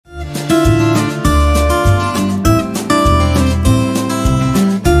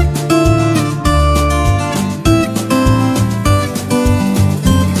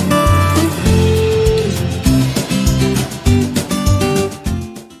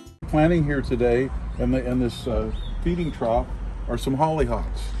planting here today in this feeding trough are some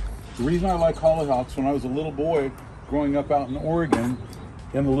hollyhocks. The reason I like hollyhocks, when I was a little boy growing up out in Oregon,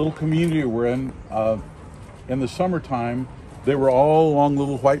 in the little community we're in the summertime, they were all along the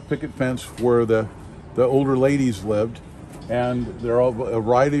little white picket fence where the older ladies lived, and they're all a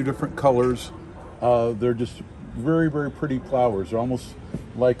variety of different colors. They're just very, very pretty flowers. They're almost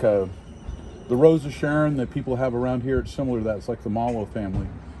like the Rose of Sharon that people have around here. It's similar to that. It's like the mallow family,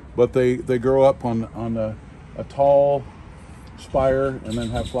 but they grow up on a tall spire and then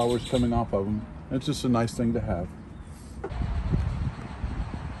have flowers coming off of them. It's just a nice thing to have.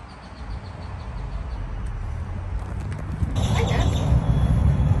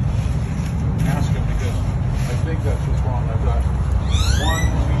 Ask him because I think that's what's wrong. I've got one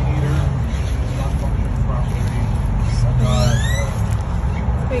weed eater not functioning properly. I've got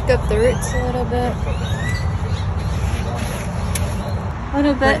Wake up the roots a little bit. What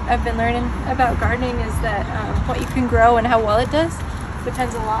I've been learning about gardening is that what you can grow and how well it does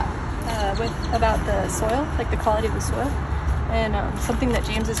depends a lot about the soil, like the quality of the soil. And something that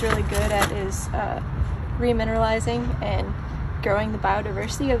James is really good at is remineralizing and growing the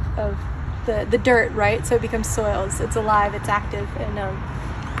biodiversity of the dirt, right? So it becomes soil. It's alive, it's active. And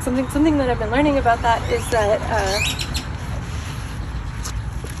something that I've been learning about that is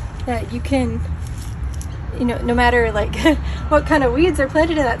that you can, no matter like what kind of weeds are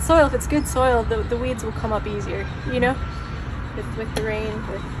planted in that soil, if it's good soil, the weeds will come up easier, with the rain,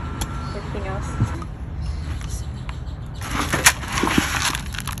 with everything else.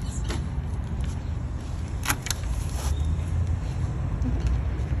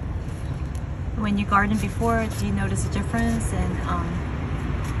 When you garden before, do you notice a difference in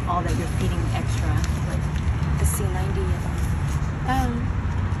all that you're feeding extra, like the C90?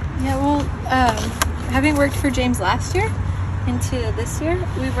 Yeah, well, having worked for James last year into this year,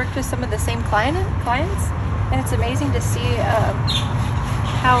 we've worked with some of the same clients, and it's amazing to see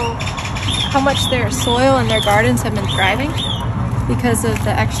how much their soil and their gardens have been thriving because of the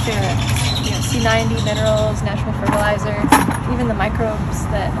extra C90 minerals, natural fertilizer, even the microbes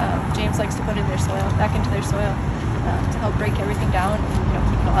that James likes to put in their soil, back into their soil, to help break everything down and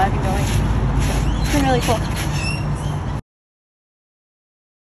keep it alive and going. So it's been really cool.